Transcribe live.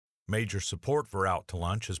Major support for Out to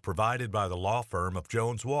Lunch is provided by the law firm of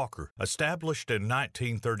Jones Walker, established in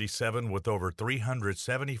 1937 with over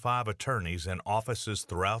 375 attorneys and offices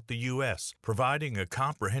throughout the U.S., providing a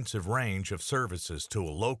comprehensive range of services to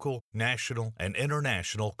a local, national, and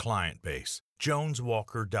international client base.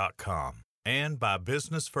 JonesWalker.com. And by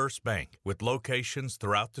Business First Bank, with locations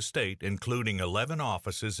throughout the state, including 11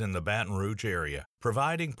 offices in the Baton Rouge area,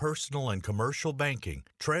 providing personal and commercial banking,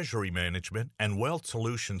 treasury management, and wealth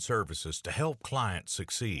solution services to help clients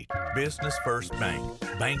succeed. Business First Bank,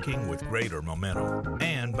 banking with greater momentum.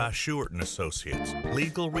 And by Shewart & Associates,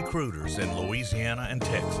 legal recruiters in Louisiana and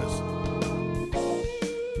Texas.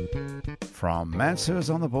 From Mansell's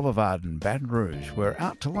on the Boulevard in Baton Rouge, we're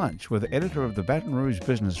out to lunch with the editor of the Baton Rouge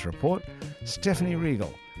Business Report, Stephanie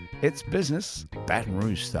Riegel. It's business, Baton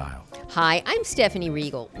Rouge style. Hi, I'm Stephanie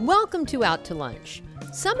Riegel. Welcome to Out to Lunch.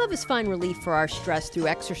 Some of us find relief for our stress through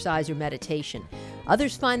exercise or meditation.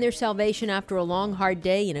 Others find their salvation after a long, hard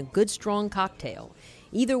day in a good, strong cocktail.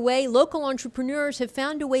 Either way, local entrepreneurs have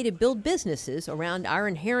found a way to build businesses around our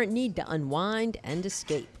inherent need to unwind and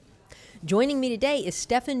escape. Joining me today is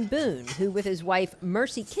Stephan Boone, who with his wife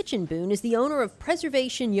Mercy Kitchen Boone is the owner of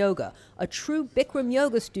Preservation Yoga, a true Bikram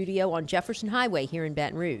yoga studio on Jefferson Highway here in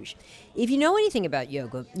Baton Rouge. If you know anything about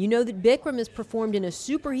yoga, you know that Bikram is performed in a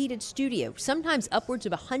superheated studio, sometimes upwards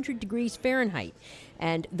of 100 degrees Fahrenheit.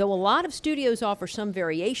 And though a lot of studios offer some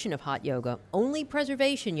variation of hot yoga, only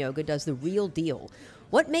Preservation Yoga does the real deal.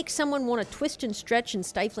 What makes someone want to twist and stretch in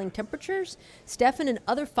stifling temperatures? Stephan and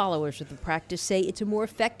other followers of the practice say it's a more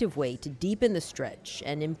effective way to deepen the stretch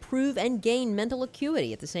and improve and gain mental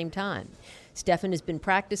acuity at the same time. Stephan has been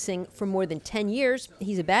practicing for more than 10 years.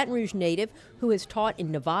 He's a Baton Rouge native who has taught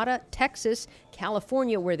in Nevada, Texas,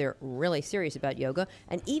 California, where they're really serious about yoga,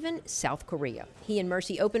 and even South Korea. He and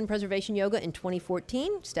Mercy opened Preservation Yoga in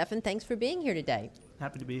 2014. Stephan, thanks for being here today.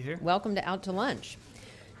 Happy to be here. Welcome to Out to Lunch.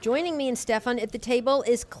 Joining me and Stephan at the table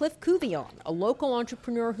is Cliff Couvillon, a local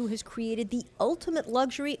entrepreneur who has created the ultimate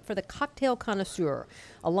luxury for the cocktail connoisseur,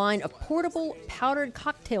 a line of portable powdered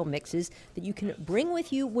cocktail mixes that you can bring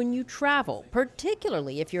with you when you travel,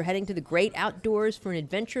 particularly if you're heading to the great outdoors for an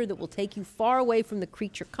adventure that will take you far away from the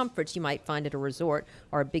creature comforts you might find at a resort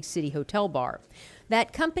or a big city hotel bar.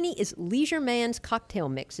 That company is Leisure Man's Cocktail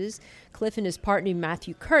Mixes. Cliff and his partner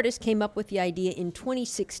Matthew Curtis came up with the idea in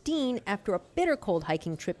 2016 after a bitter cold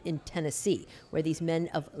hiking trip in Tennessee, where these men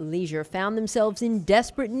of leisure found themselves in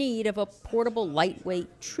desperate need of a portable,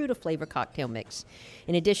 lightweight, true-to-flavor cocktail mix.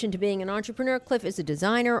 In addition to being an entrepreneur, Cliff is a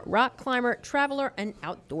designer, rock climber, traveler, and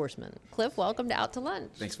outdoorsman. Cliff, welcome to Out to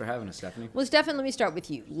Lunch. Thanks for having us, Stephanie. Well, Stephan, let me start with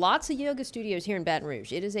you. Lots of yoga studios here in Baton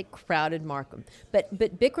Rouge. It is a crowded market. But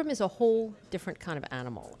Bikram is a whole different kind of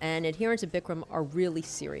animal, and adherents of Bikram are really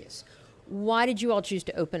serious. Why did you all choose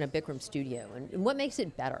to open a Bikram studio, and what makes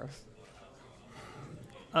it better?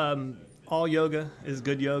 All yoga is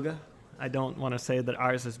good yoga. I don't want to say that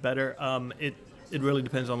ours is better. It really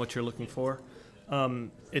depends on what you're looking for.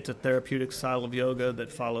 It's a therapeutic style of yoga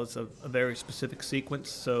that follows a very specific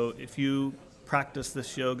sequence. So if you practice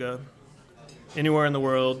this yoga anywhere in the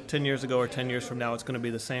world 10 years ago or 10 years from now, it's going to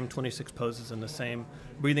be the same 26 poses and the same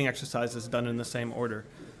breathing exercises done in the same order.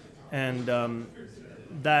 And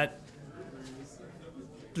that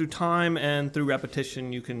through time and through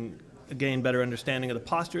repetition, you can gain better understanding of the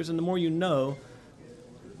postures. And the more you know,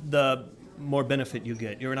 the more benefit you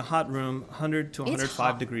get. You're in a hot room, 100 to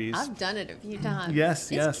 105 degrees. I've done it a few times. Yes.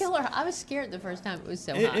 It's killer. I was scared the first time it was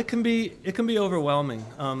so hot. It can be overwhelming.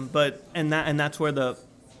 That's where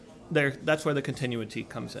the continuity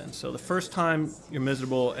comes in. So the first time you're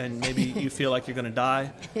miserable and maybe you feel like you're going to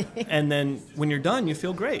die, and then when you're done, you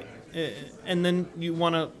feel great, and then you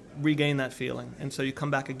want to regain that feeling, and so you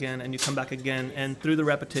come back again, and through the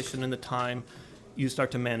repetition and the time, you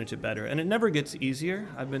start to manage it better. And it never gets easier.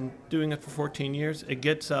 I've been doing it for 14 years. It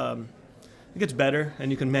gets better,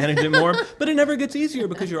 and you can manage it more, but it never gets easier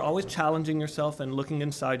because you're always challenging yourself and looking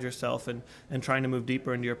inside yourself and trying to move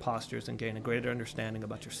deeper into your postures and gain a greater understanding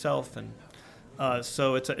about yourself. And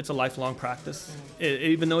so it's a lifelong practice.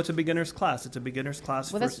 Even though it's a beginner's class, it's a beginner's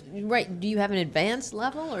class. Well, that's right. Do you have an advanced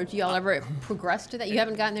level, or do y'all ever progress to that? You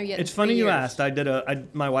haven't gotten there yet. It's funny you asked.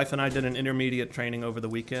 My wife and I did an intermediate training over the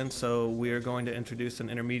weekend, so we're going to introduce an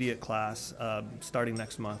intermediate class starting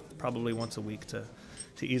next month, probably once a week to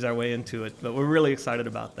ease our way into it. But we're really excited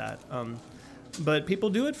about that. But people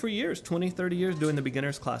do it for years, 20, 30 years, doing the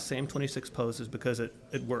beginner's class, same 26 poses, because it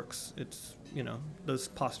works. It's, those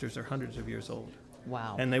postures are hundreds of years old.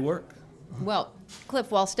 Wow. And they work. Well,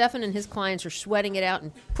 Cliff, while Stephan and his clients are sweating it out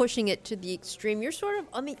and pushing it to the extreme, you're sort of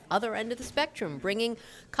on the other end of the spectrum, bringing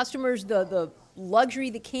customers the luxury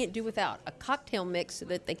they can't do without, a cocktail mix so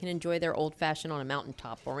that they can enjoy their old-fashioned on a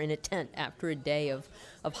mountaintop or in a tent after a day of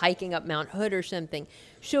hiking up Mount Hood or something.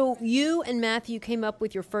 So you and Matthew came up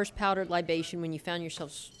with your first powdered libation when you found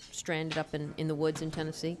yourselves stranded up in the woods in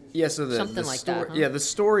Tennessee? Yeah, so Something like that, huh? Yeah, the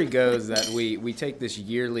story goes that we take this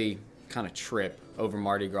yearly kind of trip over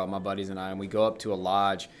Mardi Gras, my buddies and I, and we go up to a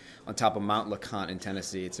lodge on top of Mount LeConte in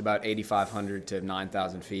Tennessee. It's about 8,500 to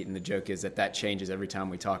 9,000 feet, and the joke is that changes every time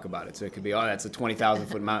we talk about it. So it could be, that's a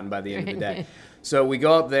 20,000-foot mountain by the end of the day. So we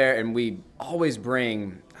go up there, and we always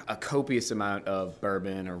bring a copious amount of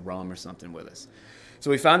bourbon or rum or something with us.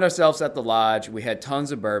 So we found ourselves at the lodge. We had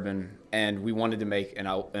tons of bourbon, and we wanted to make an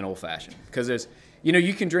old-fashioned. Because there's,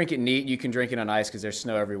 you can drink it neat, you can drink it on ice because there's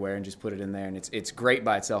snow everywhere and just put it in there, and it's great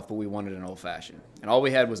by itself, but we wanted an old-fashioned. And all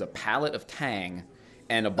we had was a pallet of Tang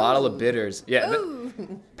and a bottle of bitters. Yeah,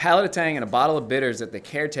 pallet of Tang and a bottle of bitters that the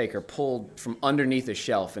caretaker pulled from underneath a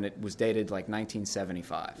shelf, and it was dated like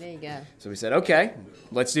 1975. There you go. So we said, okay,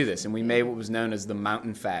 let's do this. And we made what was known as the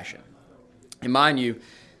Mountain Fashion. And mind you,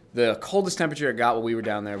 the coldest temperature it got while we were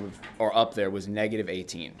down there, or up there, was negative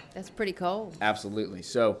 18. That's pretty cold. Absolutely.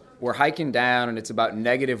 So we're hiking down, and it's about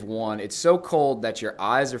 -1. It's so cold that your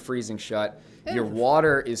eyes are freezing shut. Your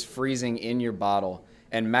water is freezing in your bottle.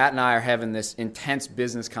 And Matt and I are having this intense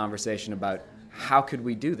business conversation about how could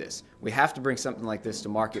we do this? We have to bring something like this to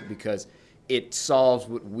market because it solves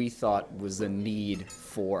what we thought was the need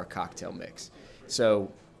for a cocktail mix.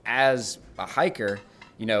 So as a hiker,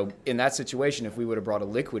 in that situation, if we would have brought a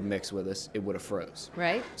liquid mix with us, it would have froze.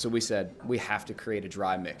 Right. So we said, we have to create a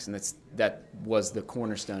dry mix, and that was the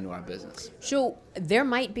cornerstone to our business. So there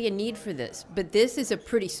might be a need for this, but this is a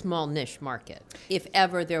pretty small niche market, if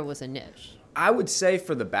ever there was a niche. I would say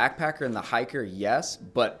for the backpacker and the hiker, yes,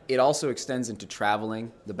 but it also extends into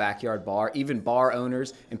traveling, the backyard bar, even bar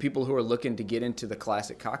owners and people who are looking to get into the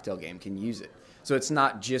classic cocktail game can use it. So it's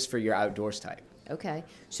not just for your outdoors type. Okay.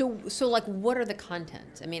 So like, what are the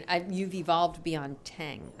contents? I mean, you've evolved beyond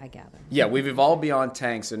Tang, I gather. Yeah, we've evolved beyond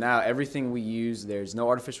Tang. So now everything we use, there's no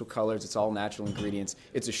artificial colors. It's all natural ingredients.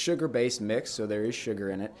 It's a sugar-based mix, so there is sugar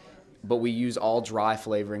in it. But we use all dry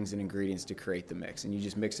flavorings and ingredients to create the mix. And you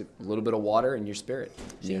just mix it a little bit of water and your spirit.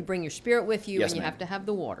 So you bring your spirit with you, Yes, and you ma'am. have to have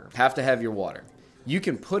the water. Have to have your water. You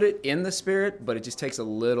can put it in the spirit, but it just takes a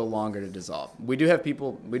little longer to dissolve. We do have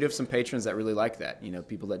some patrons that really like that.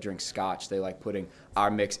 People that drink scotch, they like putting our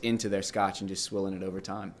mix into their scotch and just swilling it over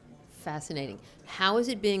time. Fascinating. How is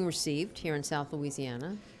it being received here in South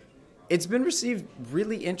Louisiana? It's been received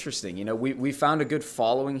really interesting. We found a good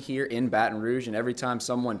following here in Baton Rouge, and every time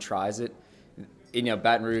someone tries it,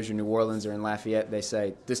 Baton Rouge or New Orleans or in Lafayette, they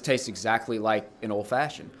say, this tastes exactly like an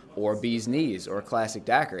old-fashioned or a bee's knees or a classic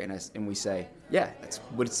daiquiri. And we say, yeah, that's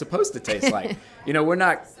what it's supposed to taste like. We're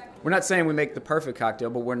not saying we make the perfect cocktail,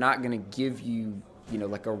 but we're not going to give you,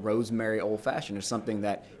 like a rosemary old-fashioned or something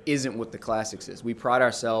that isn't what the classics is. We pride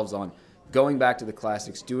ourselves on going back to the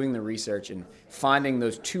classics, doing the research, and finding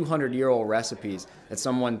those 200-year-old recipes that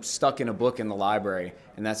someone stuck in a book in the library,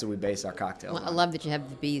 and that's what we base our cocktails on. I love that you have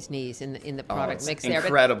the bee's knees in the product mix there.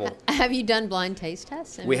 Incredible. But have you done blind taste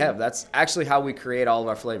tests? We have. That's actually how we create all of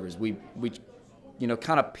our flavors. We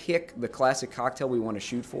kind of pick the classic cocktail we want to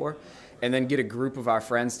shoot for, and then get a group of our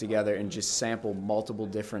friends together and just sample multiple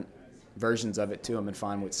different versions of it to them and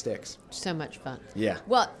find what sticks. So much fun. Yeah.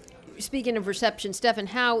 Well, speaking of reception, Stephan,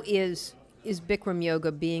 how is Bikram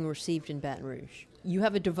Yoga being received in Baton Rouge? You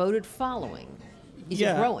have a devoted following. Is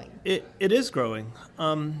it growing? It is growing.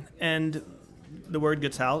 And the word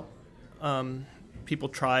gets out. People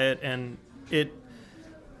try it, and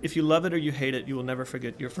if you love it or you hate it, you will never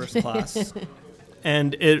forget your first class.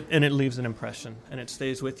 And it leaves an impression, and it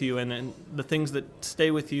stays with you. And the things that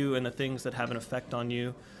stay with you and the things that have an effect on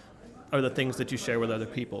you are the things that you share with other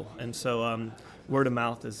people. And so word of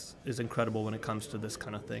mouth is incredible when it comes to this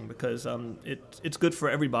kind of thing, because it's good for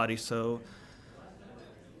everybody. So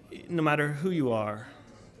no matter who you are,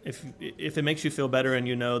 if it makes you feel better, and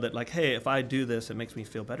that, like, hey, if I do this, it makes me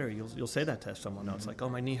feel better, you'll say that to someone else, like, oh,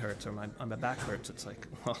 my knee hurts or my back hurts. It's like,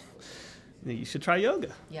 well, you should try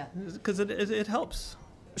yoga. Yeah. Because it helps.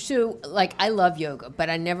 So, like, I love yoga, but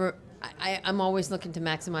I'm always looking to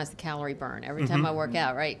maximize the calorie burn every time I work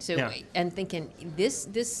out, right? So, yeah. And thinking, this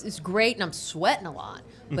is great, and I'm sweating a lot,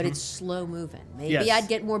 but it's slow moving. Maybe I'd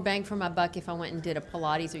get more bang for my buck if I went and did a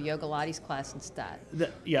Pilates or Yoga Lattes class instead.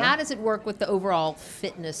 How does it work with the overall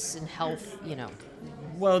fitness and health,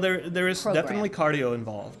 Well, there is program? Definitely cardio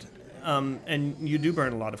involved, and you do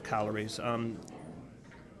burn a lot of calories.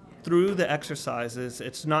 Through the exercises,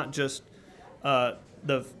 it's not just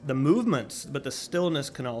the movements, but the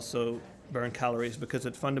stillness can also burn calories because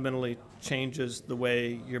it fundamentally changes the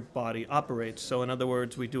way your body operates. So in other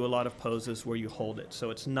words, we do a lot of poses where you hold it.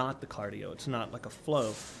 So it's not the cardio. It's not like a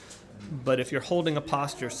flow. But if you're holding a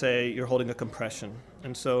posture, say you're holding a compression,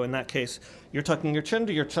 and so in that case, you're tucking your chin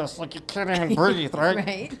to your chest like you can't even breathe, right?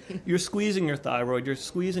 Right. You're squeezing your thyroid, you're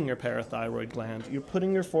squeezing your parathyroid gland, you're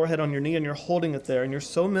putting your forehead on your knee and you're holding it there, and you're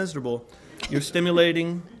so miserable. You're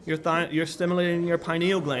stimulating you're stimulating your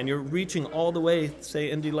pineal gland. You're reaching all the way, say,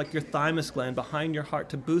 into like your thymus gland behind your heart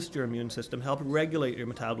to boost your immune system, help regulate your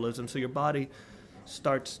metabolism, so your body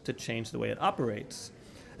starts to change the way it operates.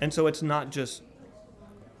 And so it's not just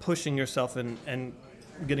pushing yourself and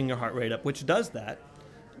getting your heart rate up, which does that,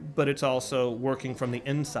 but it's also working from the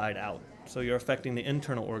inside out. So you're affecting the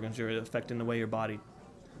internal organs. You're affecting the way your body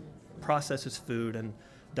processes food and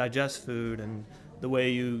digests food, and the way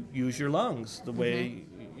you use your lungs, the way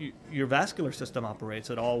your vascular system operates.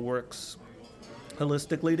 It all works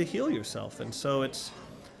holistically to heal yourself. And so it's,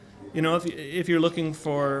 if you're looking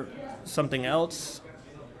for something else,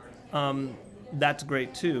 that's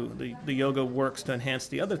great too. The yoga works to enhance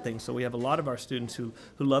the other things. So we have a lot of our students who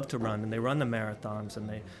love to run, and they run the marathons, and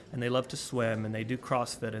they love to swim, and they do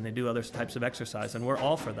CrossFit, and they do other types of exercise, and we're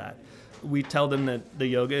all for that. We tell them that the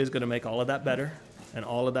yoga is going to make all of that better, and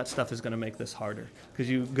all of that stuff is going to make this harder, because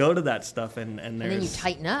you go to that stuff and there's... And then you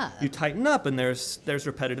tighten up. You tighten up, and there's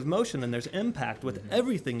repetitive motion, and there's impact with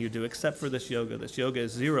everything you do except for this yoga. This yoga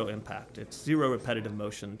is zero impact. It's zero repetitive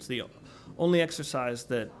motion. It's the only exercise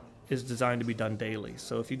that is designed to be done daily.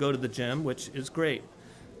 So if you go to the gym, which is great,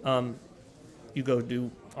 you go do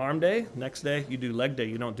arm day, next day you do leg day.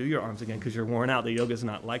 You don't do your arms again because you're worn out. The yoga is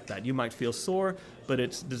not like that. You might feel sore, but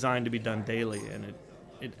it's designed to be done daily, and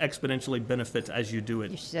it exponentially benefits as you do it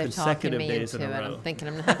consecutive days in a row. I'm thinking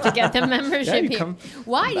I'm going to have to get the membership here.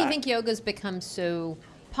 Why do you back. think yoga's become so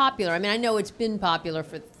popular? I mean, I know it's been popular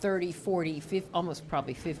for 30, 40, 50, almost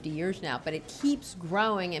probably 50 years now, but it keeps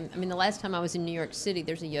growing. And I mean, the last time I was in New York City,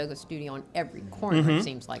 there's a yoga studio on every corner, it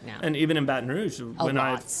seems like now. And even in Baton Rouge, when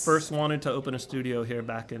lots. I first wanted to open a studio here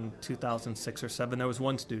back in 2006 or 7, there was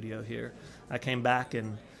one studio here. I came back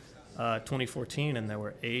in 2014, and there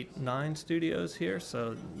were 8, 9 studios here.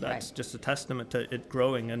 So that's just a testament to it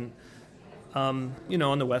growing. And, on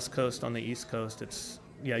the West Coast, on the East Coast, it's,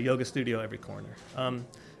 yoga studio every corner.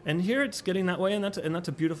 And here it's getting that way, and that's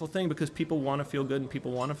a beautiful thing, because people want to feel good and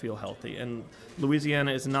people want to feel healthy. And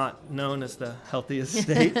Louisiana is not known as the healthiest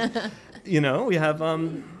state. We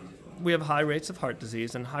have high rates of heart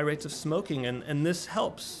disease and high rates of smoking, and this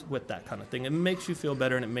helps with that kind of thing. It makes you feel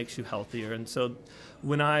better and it makes you healthier. And so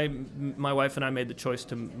when my wife and I made the choice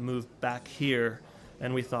to move back here,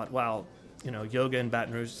 and we thought, wow, yoga in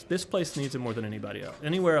Baton Rouge, this place needs it more than anybody else,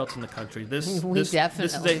 anywhere else in the country. This is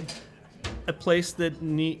a place that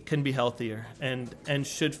can be healthier and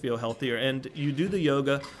should feel healthier. And you do the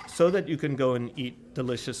yoga so that you can go and eat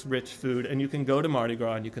delicious, rich food, and you can go to Mardi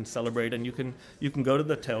Gras and you can celebrate, and you can go to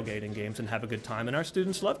the tailgating games and have a good time. And our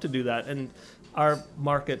students love to do that. And our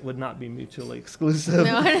market would not be mutually exclusive.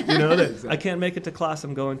 No. I can't make it to class.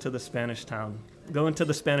 I'm going to the Spanish Town. Going to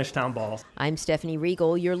the Spanish Town Ball. I'm Stephanie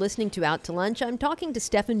Riegel. You're listening to Out to Lunch. I'm talking to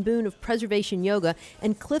Stephan Boone of Preservation Yoga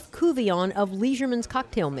and Cliff Couvillon of Leisureman's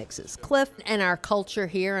Cocktail Mixes. Cliff, and our culture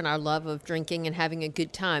here and our love of drinking and having a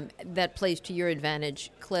good time, that plays to your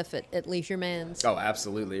advantage, Cliff, at Leisureman's. Oh,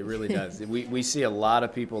 absolutely. It really does. We see a lot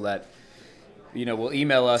of people that, will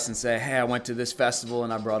email us and say, hey, I went to this festival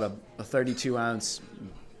and I brought a 32-ounce,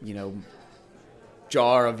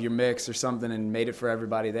 jar of your mix or something and made it for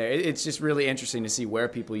everybody there. It's just really interesting to see where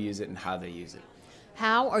people use it and how they use it.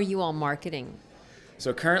 How are you all marketing?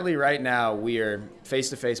 So currently right now we are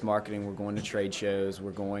face-to-face marketing. We're going to trade shows.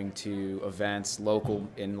 We're going to events local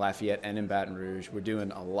in Lafayette and in Baton Rouge. We're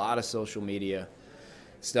doing a lot of social media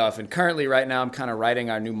stuff. And currently right now I'm kind of writing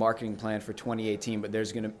our new marketing plan for 2018, but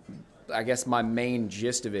I guess my main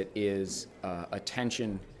gist of it is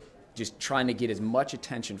attention, just trying to get as much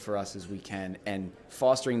attention for us as we can and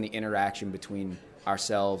fostering the interaction between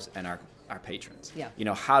ourselves and our patrons. Yeah.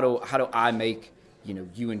 How do I make,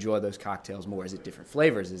 you enjoy those cocktails more? Is it different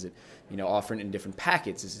flavors? Is it, offering in different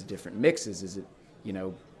packets? Is it different mixes? Is it,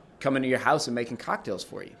 coming to your house and making cocktails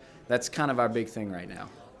for you? That's kind of our big thing right now.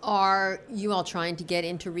 Are you all trying to get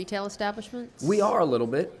into retail establishments? We are a little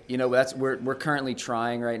bit. We're currently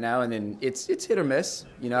trying right now, and then it's hit or miss.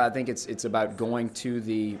 I think it's about going to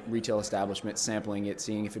the retail establishment, sampling it,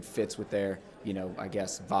 seeing if it fits with their, I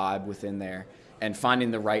guess, vibe within there, and finding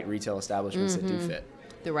the right retail establishments that do fit.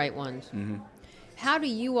 The right ones. Mm-hmm. How do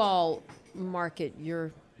you all market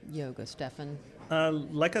your yoga, Stephan?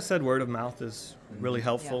 Like I said, word of mouth is really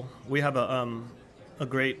helpful. Yeah. We have a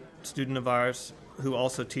great student of ours who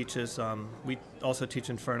also teaches. We also teach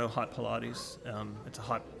Inferno Hot Pilates. It's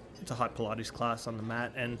a hot Pilates class on the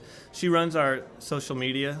mat, and she runs our social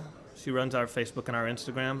media. She runs our Facebook and our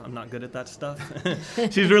Instagram. I'm not good at that stuff.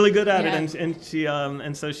 She's really good at it, and she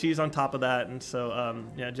and so she's on top of that. And so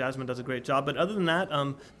Jasmine does a great job. But other than that,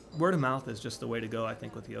 word of mouth is just the way to go, I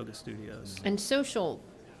think, with yoga studios. And social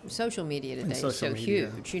media today is so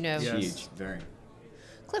huge. You know, yes. Huge, very.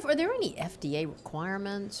 Cliff, are there any FDA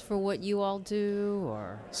requirements for what you all do,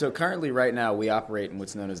 or? So currently, right now, we operate in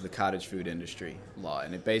what's known as the cottage food industry law,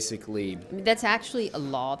 and it basically... I mean, that's actually a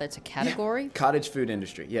law, that's a category? Cottage food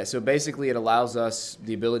industry, yeah. So basically, it allows us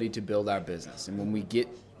the ability to build our business, and when we get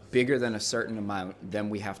bigger than a certain amount, then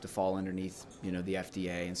we have to fall underneath, the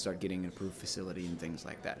FDA and start getting an approved facility and things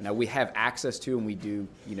like that. Now we have access to, and we do,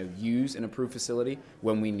 use an approved facility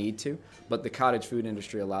when we need to, but the cottage food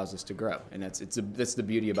industry allows us to grow, and that's the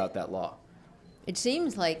beauty about that law. It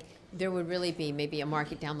seems like there would really be maybe a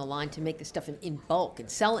market down the line to make this stuff in bulk and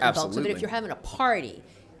sell it in bulk, so that if you're having a party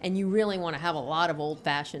and you really want to have a lot of old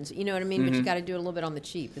fashions, you know what I mean? Mm-hmm. But you got to do it a little bit on the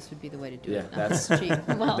cheap. This would be the way to do it. That's cheap.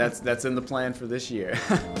 Well, that's in the plan for this year.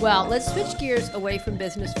 Well, let's switch gears away from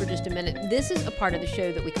business for just a minute. This is a part of the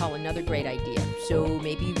show that we call Another Great Idea. So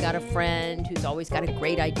maybe you've got a friend who's always got a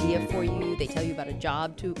great idea for you. They tell you about a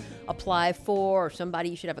job to apply for, or somebody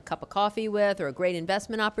you should have a cup of coffee with, or a great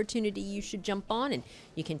investment opportunity you should jump on, and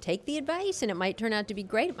you can take the advice, and it might turn out to be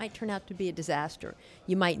great. It might turn out to be a disaster.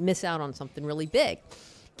 You might miss out on something really big.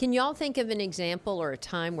 Can y'all think of an example or a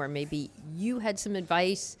time where maybe you had some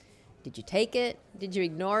advice? Did you take it? Did you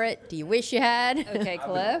ignore it? Do you wish you had? Okay,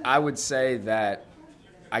 Cliff? I would say that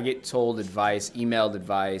I get told advice, emailed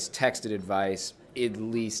advice, texted advice at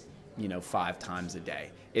least, 5 times a day.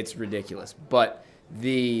 It's ridiculous. But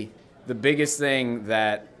the biggest thing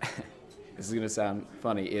that, this is going to sound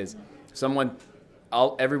funny, is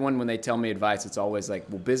everyone, when they tell me advice, it's always like,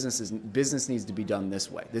 well, business needs to be done this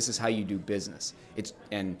way. This is how you do business.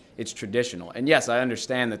 It's traditional. And yes, I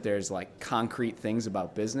understand that there's like concrete things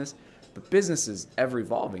about business, but business is ever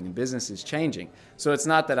evolving and business is changing. So it's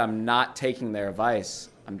not that I'm not taking their advice.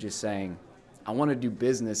 I'm just saying I want to do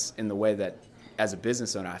business in the way that, as a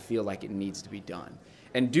business owner, I feel like it needs to be done.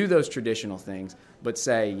 And do those traditional things, but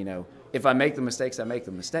say, if I make the mistakes, I make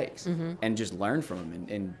the mistakes, mm-hmm. and just learn from them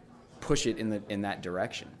and push it in that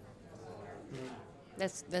direction.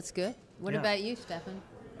 That's good. What about you, Stefan?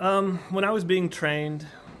 When I was being trained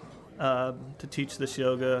to teach this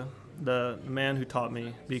yoga, the man who taught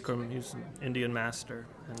me, Bikram, he's an Indian master,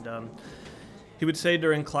 and he would say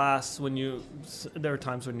during class, there are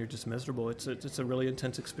times when you're just miserable. It's a really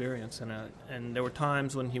intense experience, and there were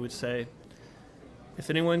times when he would say, if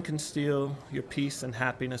anyone can steal your peace and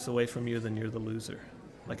happiness away from you, then you're the loser.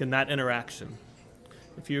 Like in that interaction.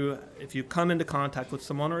 If you come into contact with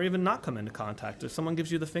someone, or even not come into contact, if someone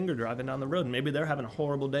gives you the finger driving down the road, and maybe they're having a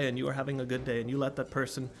horrible day and you are having a good day, and you let that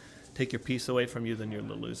person take your peace away from you, then you're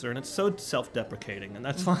the loser. And it's so self-deprecating, and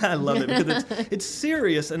that's why I love it, because it's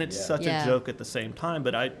serious and it's such a joke at the same time.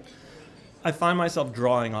 But I find myself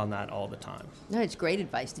drawing on that all the time. No, it's great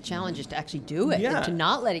advice. The challenge is to actually do it, and to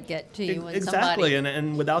not let it get to you. Exactly,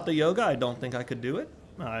 and without the yoga, I don't think I could do it.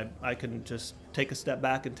 I can just take a step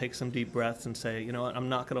back and take some deep breaths and say, you know what, I'm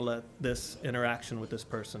not going to let this interaction with this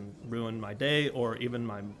person ruin my day or even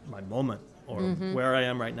my moment or mm-hmm. where I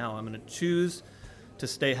am right now. I'm going to choose to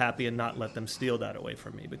stay happy and not let them steal that away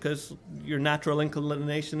from me, because your natural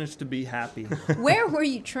inclination is to be happy. Where were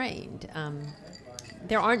you trained?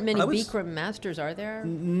 There aren't many Bikram masters, are there?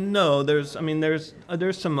 No, there's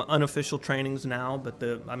some unofficial trainings now, but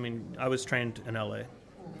I was trained in LA.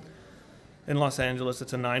 In Los Angeles,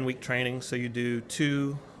 it's a 9-week training, so you do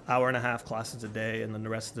 2 hour-and-a-half classes a day, and then the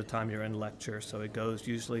rest of the time you're in lecture. So it goes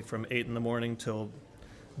usually from 8 in the morning till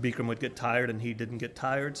Bikram would get tired, and he didn't get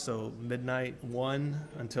tired, so midnight, 1,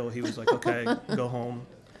 until he was like, okay, go home.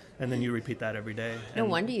 And then you repeat that every day. No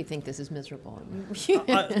wonder you think this is miserable.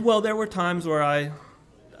 Well, there were times where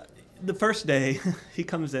the first day, he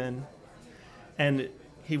comes in, and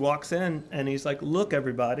he walks in and he's like, look,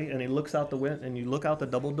 everybody. And he looks out the window, and you look out the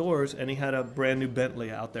double doors, and he had a brand new Bentley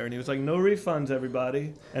out there. And he was like, no refunds,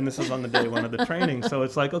 everybody. And this was on the day 1 of the training. So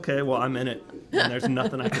it's like, okay, well, I'm in it. And there's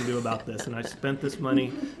nothing I can do about this. And I spent this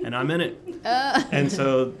money, and I'm in it. And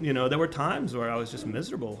so, there were times where I was just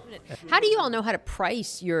miserable. How do you all know how to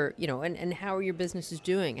price your, and how your business is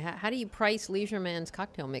doing? How do you price Leisure Man's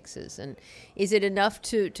cocktail mixes? And is it enough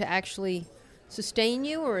to actually sustain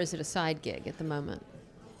you, or is it a side gig at the moment?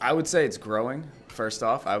 I would say it's growing. First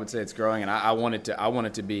off, I would say it's growing, and I want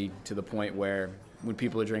it to be to the point where when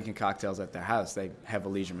people are drinking cocktails at their house, they have a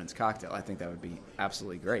Leisureman's cocktail. I think that would be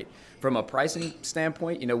absolutely great. From a pricing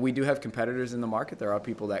standpoint, we do have competitors in the market. There are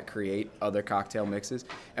people that create other cocktail mixes.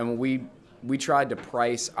 And when we tried to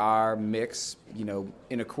price our mix,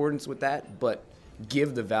 in accordance with that, but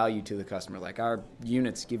give the value to the customer. Like our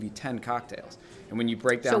units give you 10 cocktails. And when you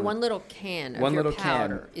break down... So one little can of your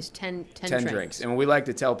powder is 10 drinks. And we like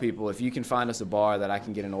to tell people, if you can find us a bar that I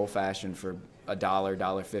can get an old-fashioned for $1,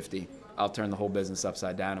 $1.50, I'll turn the whole business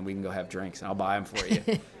upside down and we can go have drinks and I'll buy them for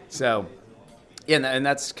you. So, and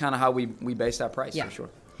that's kind of how we based our price, for sure.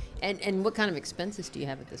 And what kind of expenses do you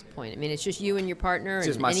have at this point? I mean, it's just you and your partner,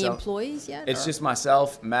 and myself. Any employees yet? It's just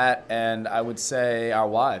myself, Matt, and I would say our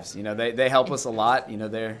wives. They help us a lot.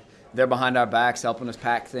 They're behind our backs helping us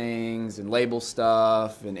pack things and label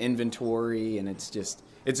stuff and inventory, and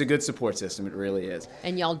it's a good support system. It really is.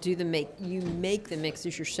 And y'all you make the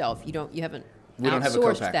mixes yourself. You haven't We don't have a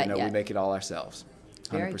outsourced co-packer. No, yet. we make it all ourselves.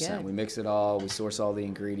 100%. Very good. We mix it all. We source all the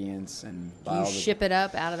ingredients and buy all the... ship it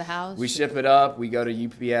up out of the house? We ship it up. We go to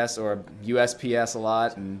UPS or USPS a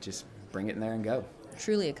lot and just bring it in there and go.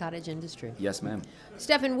 Truly a cottage industry. Yes, ma'am.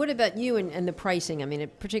 Stefan, what about you and the pricing? I mean,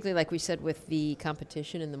 particularly like we said with the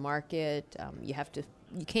competition in the market, you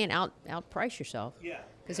can't outprice yourself. Yeah.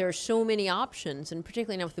 Because there are so many options, and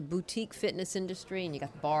particularly now with the boutique fitness industry, and you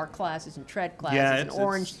got bar classes and tread classes and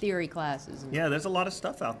Orange Theory classes. Yeah, there's a lot of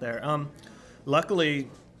stuff out there. Luckily,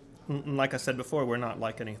 like I said before, we're not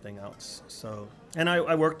like anything else. So, and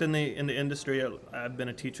I worked in the industry. I've been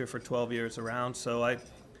a teacher for 12 years around, so I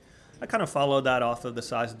kind of followed that off of the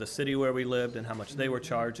size of the city where we lived and how much they were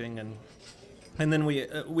charging, and then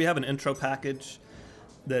we have an intro package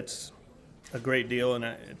that's a great deal, and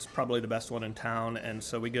it's probably the best one in town. And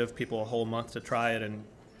so we give people a whole month to try it, and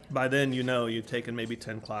by then you've taken maybe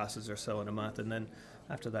 10 classes or so in a month, and then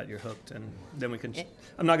after that you're hooked. And then we can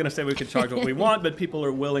I'm not going to say we can charge what we want, but people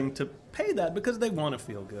are willing to pay that because they want to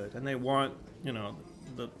feel good and they want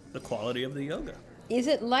the quality of the yoga. Is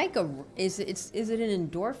it like is it an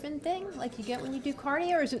endorphin thing like you get when you do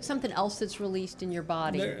cardio, or is it something else that's released in your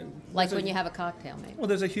body, like when you have a cocktail maybe? Well,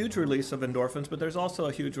 there's a huge release of endorphins, but there's also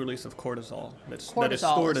a huge release of cortisol that is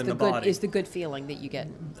Cortisol stored in the body. Is the good feeling that you get.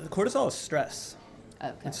 Cortisol is stress.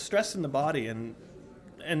 Okay. It's stress in the body, and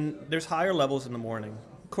there's higher levels in the morning.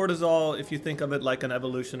 Cortisol, if you think of it like an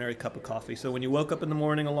evolutionary cup of coffee. So when you woke up in the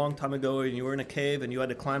morning a long time ago and you were in a cave and you had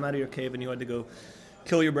to climb out of your cave and you had to go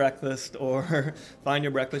kill your breakfast or find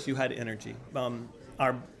your breakfast, you had energy.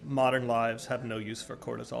 Our modern lives have no use for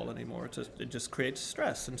cortisol anymore. It just creates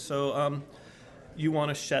stress. And so you want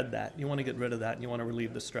to shed that. You want to get rid of that, and you want to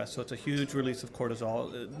relieve the stress. So it's a huge release of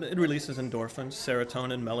cortisol. It releases endorphins,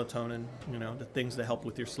 serotonin, melatonin, the things that help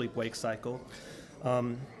with your sleep-wake cycle.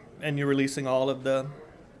 And you're releasing all of the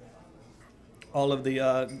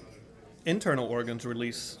internal organs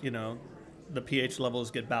release, the pH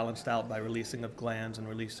levels get balanced out by releasing of glands and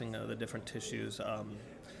releasing the different tissues.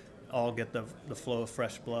 All get the flow of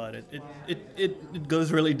fresh blood. It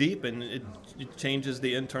goes really deep, and it changes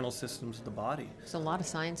the internal systems of the body. There's a lot of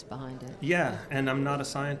science behind it. Yeah, and I'm not a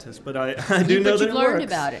scientist, but I do know that it works. But you've learned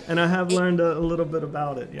about it. And I have learned a little bit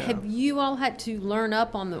about it, yeah. Have you all had to learn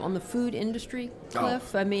up on the food industry,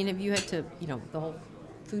 Cliff? I mean, have you had to, the whole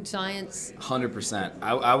food science? 100%.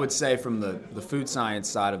 I would say from the food science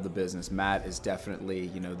side of the business, Matt is definitely,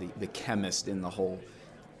 the chemist in the whole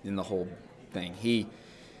thing.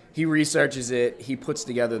 He researches it, he puts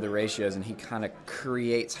together the ratios, and he kind of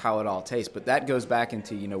creates how it all tastes. But that goes back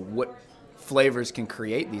into, what flavors can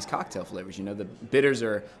create these cocktail flavors. The bitters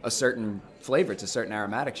are a certain flavor. It's a certain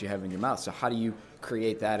aromatics you have in your mouth. So how do you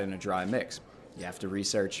create that in a dry mix? You have to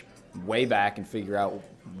research way back and figure out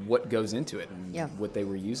what goes into it and what they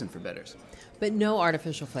were using for bitters. But no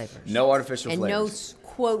artificial flavors. No artificial flavors. And no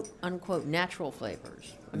quote unquote natural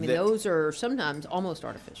flavors. I mean, those are sometimes almost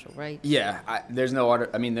artificial, right? Yeah, there's no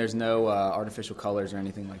artificial colors or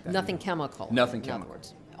anything like that. Nothing chemical. Nothing in chemical. other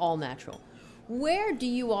words, all natural. Where do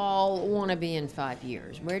you all want to be in 5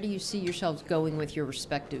 years? Where do you see yourselves going with your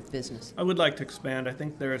respective business? I would like to expand. I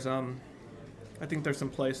think there's some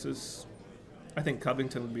places. I think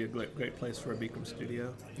Covington would be a great place for a Bikram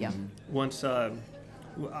studio. Yeah. Once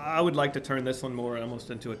I would like to turn this one more almost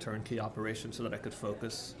into a turnkey operation so that I could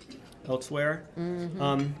focus elsewhere.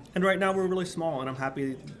 Mm-hmm. And right now we're really small, and I'm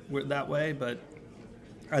happy we're that way. But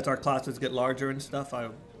as our classes get larger and stuff,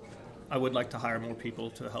 I would like to hire more people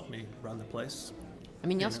to help me run the place. I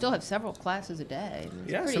mean, y'all still have several classes a day.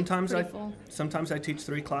 Yeah, sometimes I teach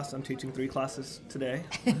 3 classes. I'm teaching 3 classes today.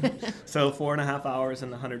 So 4.5 hours in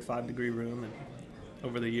the 105-degree room, and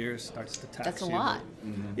over the years starts to tax you. That's a lot.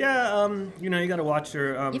 Mm-hmm. Yeah, you got to watch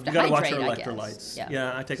your you got to watch your hydrate, electrolytes. I guess.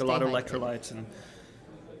 Yeah, I take a lot of electrolytes, and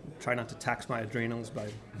try not to tax my adrenals by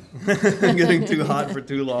getting too hot for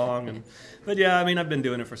too long. But yeah, I mean, I've been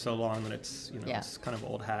doing it for so long that it's, it's kind of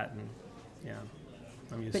old hat, and yeah,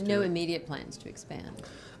 I'm used to it. But no immediate plans to expand.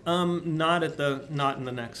 Not in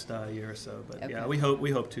the next year or so, but Okay. yeah, we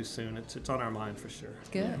hope to soon. It's on our mind for sure.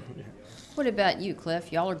 Good. Yeah. What about you,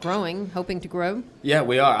 Cliff? Y'all are growing, hoping to grow? Yeah,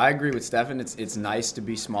 we are. I agree with Stefan. It's nice to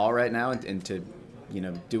be small right now and to,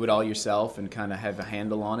 do it all yourself and kind of have a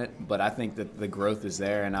handle on it. But I think that the growth is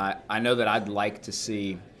there, and I know that I'd like to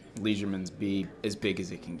see Leisureman's be as big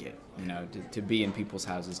as it can get. To be in people's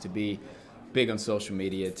houses, to be big on social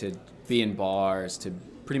media, to be in bars, to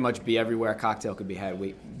pretty much be everywhere a cocktail could be had.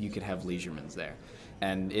 You could have Leisureman's there.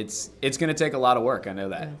 And it's going to take a lot work, I know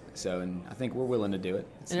that. Yeah. So, and I think we're willing to do it.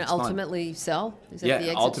 And it's ultimately sell? Is that the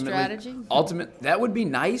exit strategy? That would be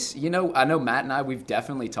nice. I know Matt and I, we've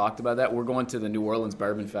definitely talked about that. We're going to the New Orleans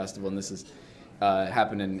Bourbon Festival, and this is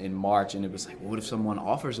happening in March. And it was like, what if someone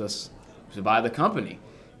offers us to buy the company?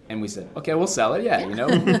 And we said, okay, we'll sell it. Yeah,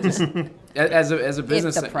 just as a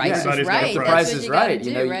business. If the price is right. If the That's price what is you gotta right,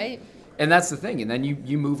 do, right? And that's the thing. And then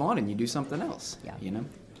you move on and you do something else. Yeah.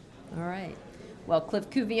 All right. Well, Cliff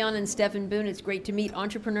Cuvion and Stefan Boone, it's great to meet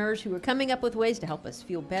entrepreneurs who are coming up with ways to help us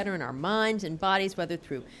feel better in our minds and bodies, whether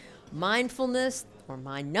through mindfulness or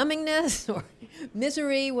mind-numbingness or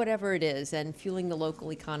misery, whatever it is, and fueling the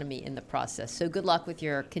local economy in the process. So good luck with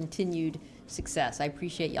your continued success. I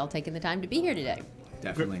appreciate y'all taking the time to be here today.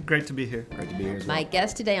 Definitely. Great to be here. Great to be here as well. My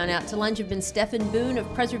guests today on Out to Lunch have been Stefan Boone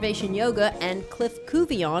of Preservation Yoga and Cliff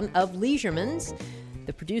Cuvion of Leisureman's.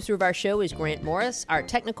 The producer of our show is Grant Morris. Our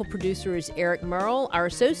technical producer is Eric Merle. Our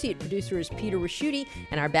associate producer is Peter Raschuti.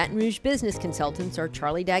 And our Baton Rouge business consultants are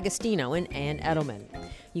Charlie D'Agostino and Ann Edelman.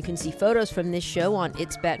 You can see photos from this show on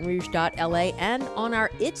itsbatonrouge.la and on our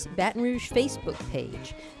It's Baton Rouge Facebook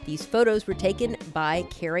page. These photos were taken by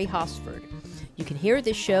Carrie Hosford. You can hear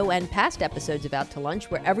this show and past episodes of Out to Lunch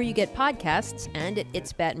wherever you get podcasts and at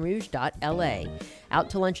itsbatonrouge.la. Out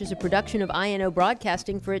to Lunch is a production of INO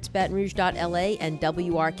Broadcasting for itsbatonrouge.la and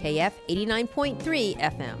WRKF 89.3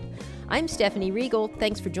 FM. I'm Stephanie Riegel.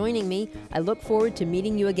 Thanks for joining me. I look forward to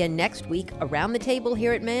meeting you again next week around the table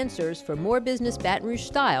here at Mansur's for more business Baton Rouge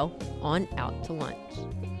style on Out to Lunch.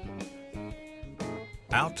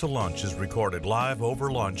 Out to Lunch is recorded live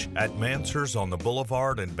over lunch at Mansur's on the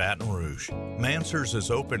Boulevard in Baton Rouge. Mansur's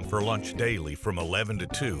is open for lunch daily from 11 to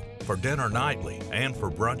 2, for dinner nightly, and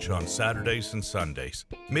for brunch on Saturdays and Sundays.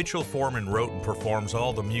 Mitchell Foreman wrote and performs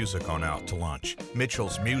all the music on Out to Lunch.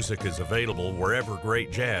 Mitchell's music is available wherever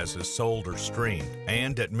great jazz is sold or streamed,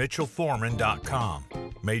 and at mitchellforeman.com.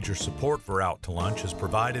 Major support for Out to Lunch is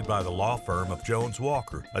provided by the law firm of Jones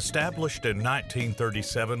Walker, established in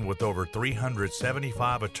 1937 with over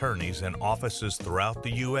 375 attorneys and offices throughout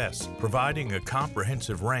the U.S., providing a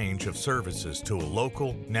comprehensive range of services to a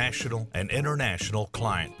local, national, and international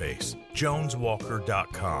client base.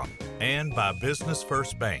 JonesWalker.com. And by Business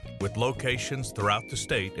First Bank, with locations throughout the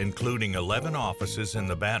state, including 11 offices in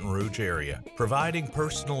the Baton Rouge area, providing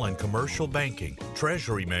personal and commercial banking,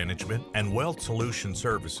 treasury management, and wealth solution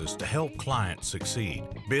services to help clients succeed.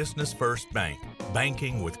 Business First Bank,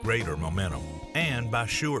 banking with greater momentum. And by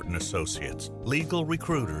Shewart & Associates, legal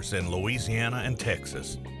recruiters in Louisiana and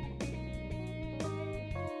Texas.